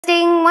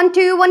Testing, 1,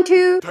 2, 1,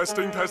 2.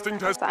 Testing.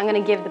 So I'm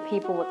gonna give the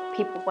people what the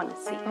people want to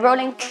see.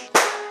 Rolling.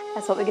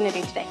 That's what we're gonna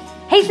do today.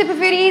 Hey super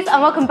foodies,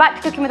 and welcome back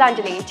to Cooking with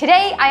Angeli.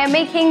 Today I am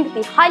making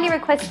the highly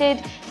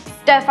requested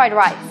stir-fried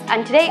rice,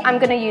 and today I'm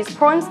gonna use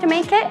prawns to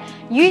make it.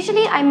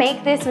 Usually I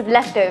make this with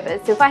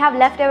leftovers, so if I have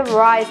leftover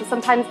rice or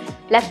sometimes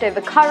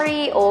leftover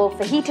curry or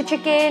fajita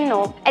chicken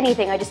or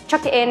anything, I just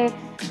chuck it in,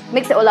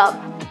 mix it all up,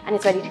 and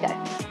it's ready to go.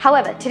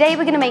 However, today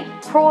we're gonna make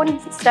prawn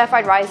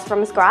stir-fried rice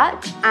from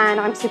scratch, and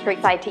I'm super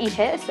excited to eat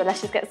it, so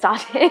let's just get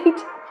started.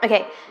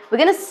 Okay, we're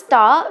gonna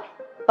start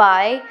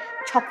by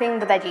chopping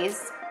the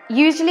veggies.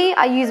 Usually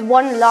I use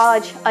 1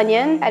 large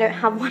onion. I don't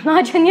have 1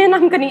 large onion.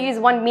 I'm gonna use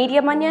 1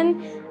 medium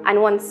onion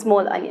and 1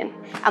 small onion.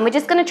 And we're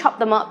just gonna chop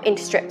them up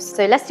into strips.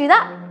 So let's do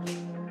that.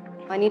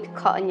 I need to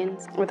cut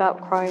onions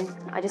without crying.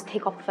 I just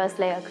take off the first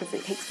layer because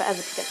it takes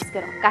forever to get the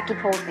skin off. Gaki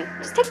told me,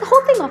 just take the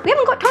whole thing off. We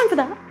haven't got time for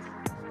that.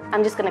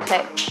 I'm just gonna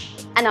cook.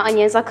 And our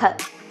onions are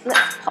cut.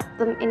 Let's pop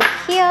them in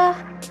here.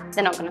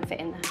 They're not gonna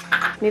fit in there.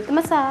 Move them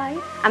aside.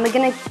 And we're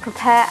gonna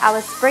prepare our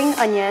spring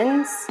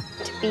onions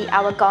to be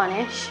our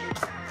garnish.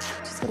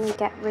 Going to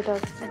get rid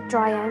of the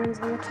dry ends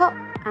on the top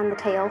and the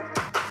tail.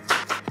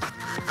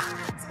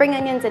 Spring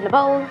onions in the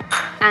bowl,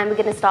 and we're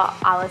going to start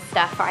our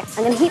stir fry.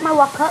 I'm going to heat my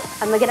wok up,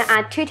 and we're going to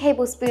add 2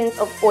 tablespoons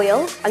of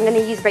oil. I'm going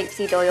to use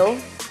rapeseed oil.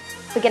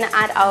 We're going to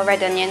add our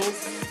red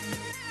onions,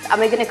 and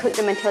we're going to cook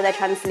them until they're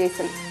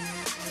translucent.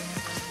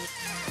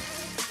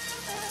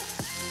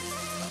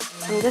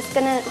 I'm just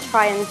going to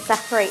try and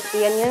separate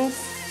the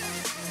onions.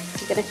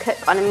 We're going to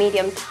cook on a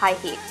medium to high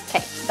heat.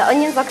 Okay, the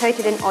onions are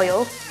coated in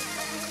oil.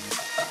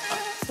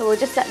 So we'll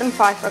just let them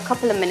fry for a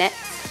couple of minutes.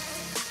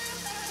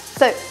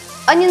 So,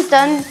 onions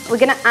done, we're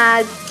gonna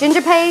add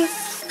ginger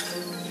paste.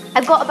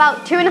 I've got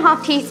about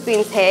 2.5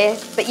 teaspoons here,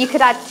 but you could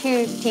add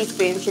 2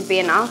 teaspoons, should be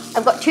enough.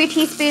 I've got 2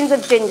 teaspoons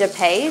of ginger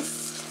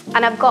paste,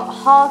 and I've got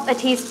half a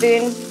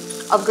teaspoon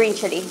of green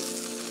chilli.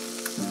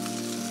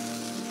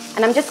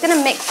 And I'm just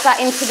gonna mix that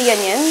into the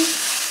onions.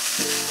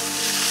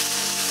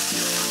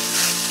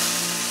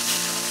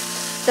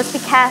 Just be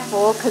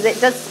careful, because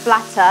it does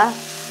splatter.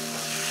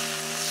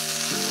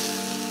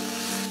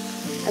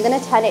 I'm going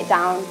to turn it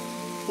down,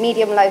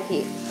 medium-low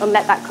heat, and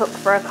let that cook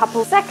for a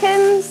couple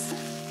seconds.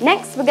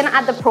 Next, we're going to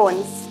add the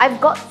prawns.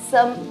 I've got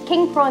some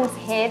king prawns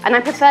here, and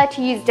I prefer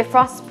to use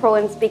defrost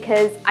prawns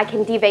because I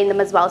can devein them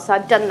as well, so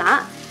I've done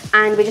that,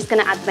 and we're just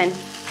going to add them in.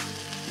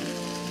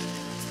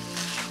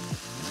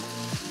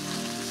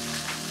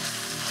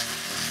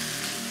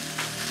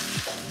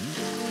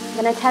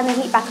 I'm going to turn the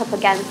heat back up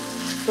again,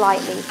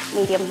 slightly,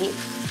 medium heat.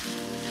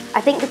 I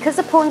think because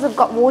the prawns have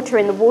got water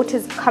in, the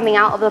water's coming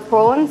out of the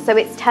prawns, so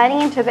it's turning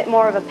into a bit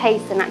more of a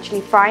paste than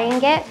actually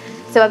frying it.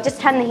 So I've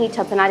just turned the heat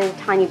up and added a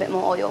tiny bit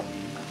more oil.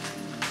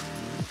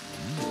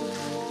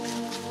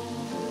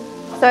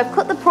 So I've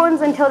cooked the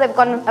prawns until they've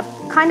gone a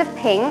kind of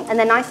pink and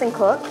they're nice and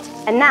cooked.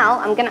 And now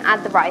I'm gonna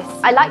add the rice.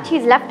 I like to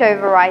use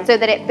leftover rice so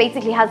that it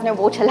basically has no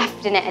water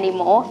left in it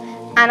anymore.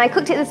 And I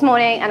cooked it this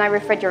morning and I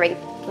refrigerated?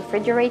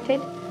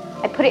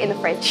 I put it in the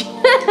fridge.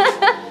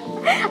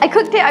 I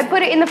cooked it, I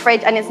put it in the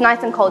fridge, and it's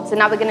nice and cold, so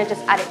now we're going to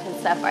just add it to the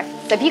stir fry.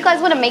 So if you guys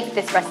want to make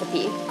this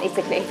recipe,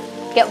 basically,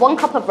 get 1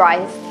 cup of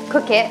rice,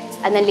 cook it,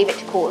 and then leave it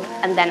to cool,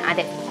 and then add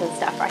it to the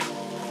stir fry.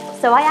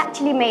 So I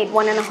actually made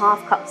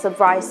 1.5 cups of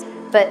rice,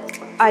 but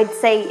I'd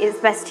say it's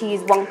best to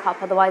use 1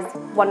 cup, otherwise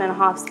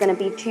 1.5 is going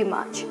to be too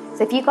much.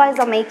 So if you guys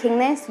are making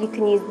this, you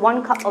can use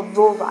 1 cup of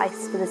raw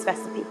rice for this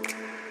recipe.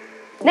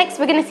 Next,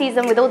 we're going to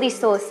season with all these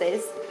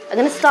sauces. I'm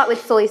going to start with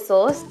soy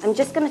sauce. I'm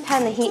just going to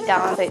turn the heat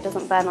down so it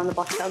doesn't burn on the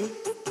bottom.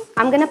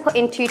 I'm going to put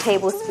in 2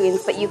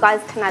 tablespoons, but you guys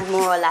can add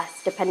more or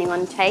less depending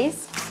on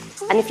taste.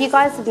 And if you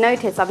guys have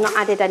noticed, I've not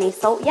added any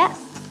salt yet,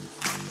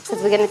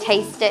 because we're going to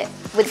taste it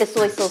with the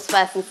soy sauce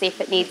first and see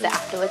if it needs it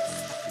afterwards.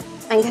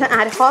 I'm going to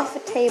add half a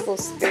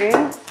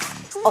tablespoon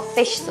of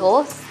fish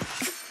sauce.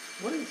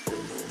 What is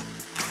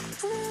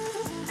this?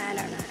 I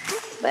don't know,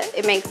 but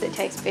it makes it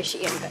taste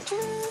fishy and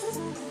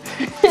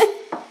good.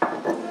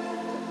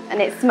 And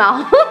it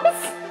smells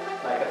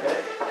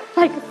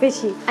like a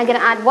fishy. I'm gonna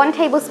add 1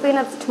 tablespoon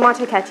of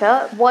tomato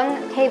ketchup,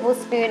 1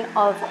 tablespoon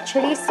of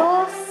chili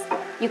sauce.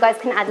 You guys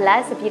can add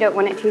less if you don't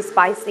want it too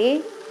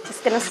spicy.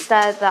 Just gonna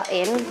stir that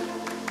in.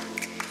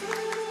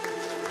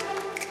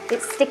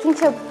 It's sticking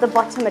to the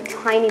bottom a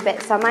tiny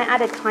bit, so I might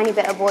add a tiny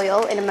bit of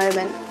oil in a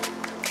moment.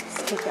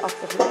 Just take it off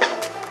the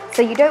heat.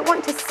 So you don't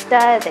want to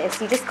stir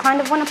this, you just kind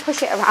of want to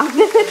push it around a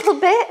little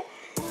bit,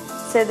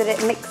 so that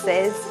it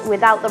mixes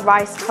without the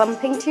rice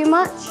clumping too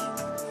much.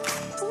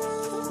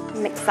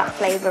 Mix that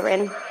flavour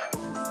in.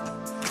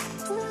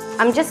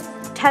 I'm just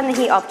turning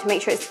the heat up to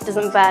make sure it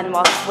doesn't burn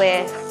whilst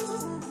we're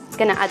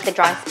gonna add the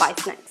dry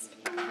spice next.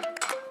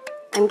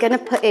 I'm gonna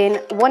put in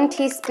 1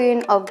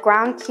 teaspoon of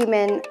ground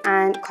cumin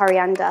and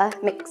coriander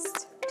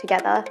mixed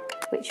together,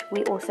 which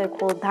we also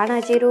call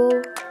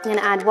dhana-jeeru. I'm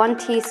gonna add 1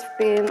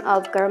 teaspoon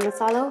of garam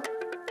masala.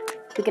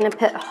 We're gonna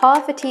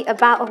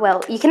put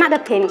well, you can add a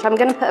pinch. I'm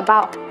gonna put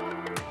about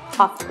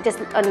just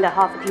under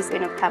half a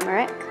teaspoon of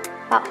turmeric,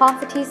 about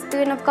half a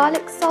teaspoon of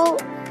garlic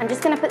salt. I'm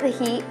just going to put the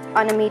heat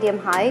on a medium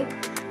high.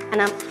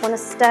 And I want to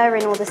stir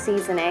in all the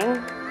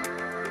seasoning.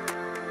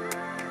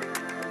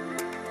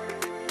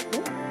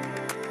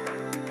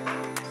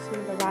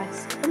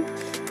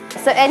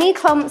 So any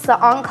clumps that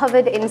aren't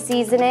covered in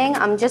seasoning,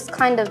 I'm just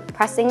kind of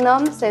pressing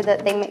them so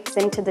that they mix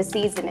into the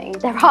seasoning.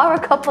 There are a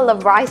couple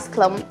of rice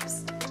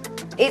clumps.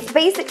 It's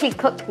basically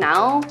cooked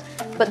now,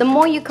 but the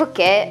more you cook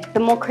it, the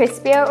more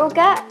crispier it will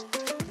get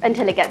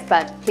until it gets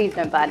burnt. Please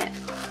don't burn it.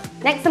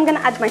 Next, I'm gonna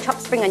add my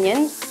chopped spring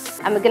onions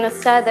and we're gonna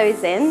stir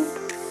those in.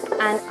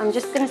 And I'm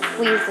just gonna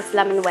squeeze this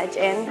lemon wedge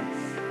in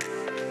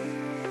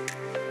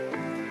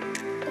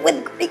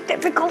with great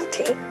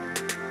difficulty.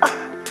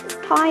 It's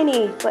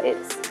tiny, but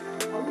it's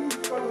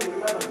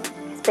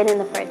been in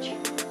the fridge.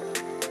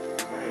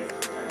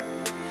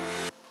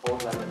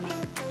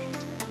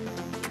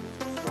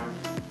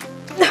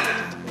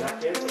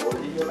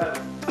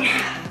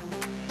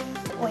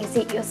 Always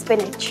eat your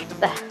spinach.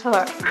 There.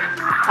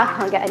 I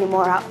can't get any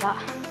more out of that.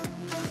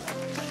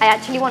 I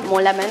actually want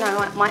more lemon.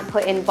 I might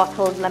put in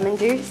bottled lemon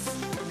juice.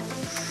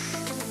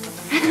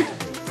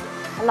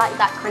 I like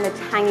that kind of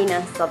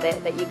tanginess of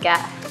it that you get.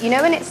 You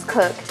know when it's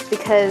cooked,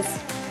 because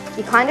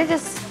you kind of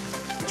just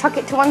chuck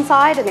it to one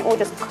side and it all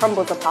just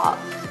crumbles apart.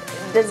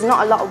 There's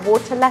not a lot of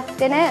water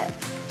left in it.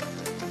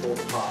 Falls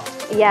apart.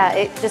 Yeah,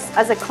 it just,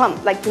 as a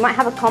clump, like you might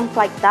have a clump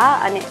like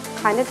that and it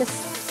kind of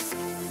just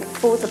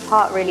falls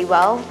apart really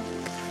well.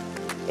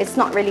 It's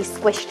not really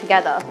squished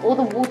together. All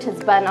the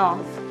water's burnt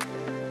off.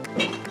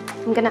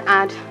 I'm gonna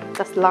add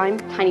just lime,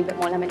 tiny bit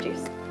more lemon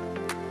juice.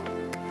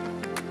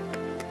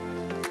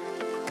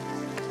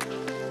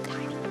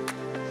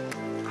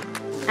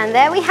 And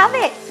there we have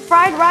it.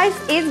 Fried rice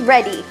is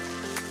ready.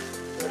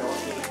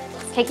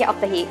 Take it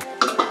off the heat.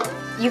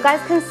 You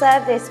guys can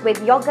serve this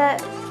with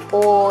yogurt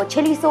or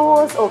chili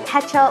sauce or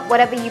ketchup,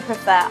 whatever you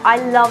prefer. I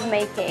love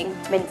making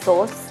mint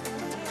sauce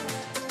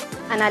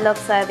and I love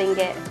serving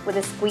it with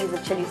a squeeze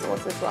of chili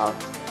sauce as well.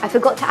 I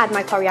forgot to add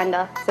my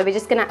coriander, so we're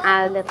just gonna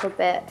add a little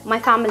bit. My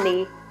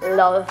family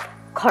love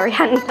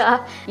coriander.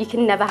 You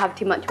can never have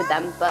too much with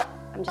them, but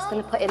I'm just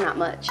gonna put in that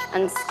much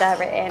and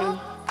stir it in.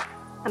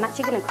 I'm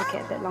actually gonna cook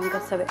it a bit longer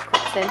so it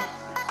cooks in.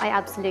 I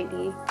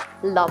absolutely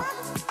love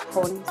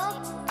prawns.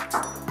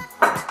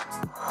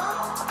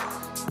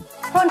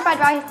 Prawn fried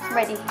rice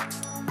ready.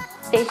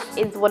 This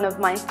is one of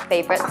my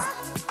favorites.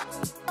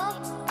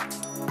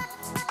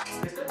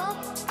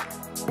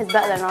 It's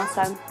better than last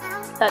time.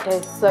 That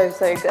tastes so,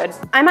 so good.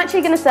 I'm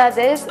actually gonna serve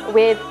this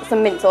with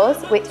some mint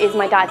sauce, which is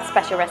my dad's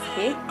special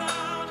recipe.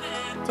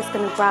 Just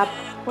gonna grab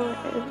pour it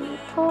over the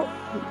top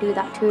and do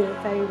that too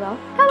very well.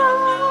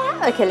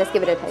 Ta-da! Okay, let's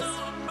give it a taste.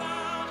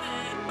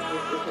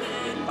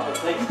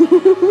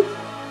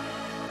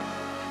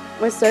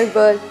 It's so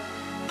good.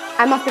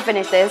 I'm off to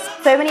finish this.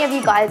 So many of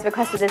you guys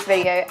requested this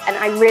video and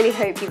I really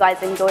hope you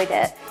guys enjoyed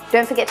it.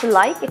 Don't forget to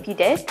like if you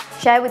did,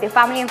 share with your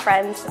family and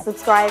friends,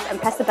 subscribe and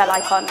press the bell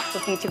icon for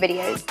future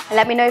videos. And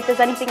let me know if there's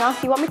anything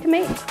else you want me to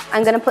make.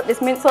 I'm gonna put this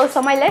mint sauce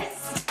on my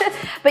list.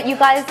 But you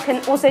guys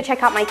can also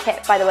check out my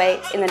kit, by the way,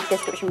 in the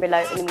description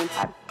below in the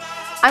meantime.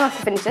 I'm off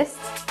to finish this.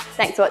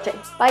 Thanks for watching.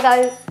 Bye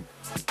guys.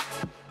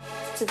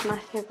 This is my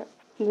favorite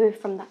move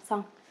from that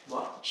song.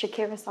 What?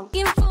 Shakira song.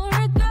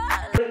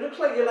 It looks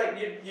like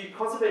you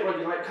concentrate when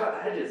you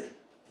cut hedges.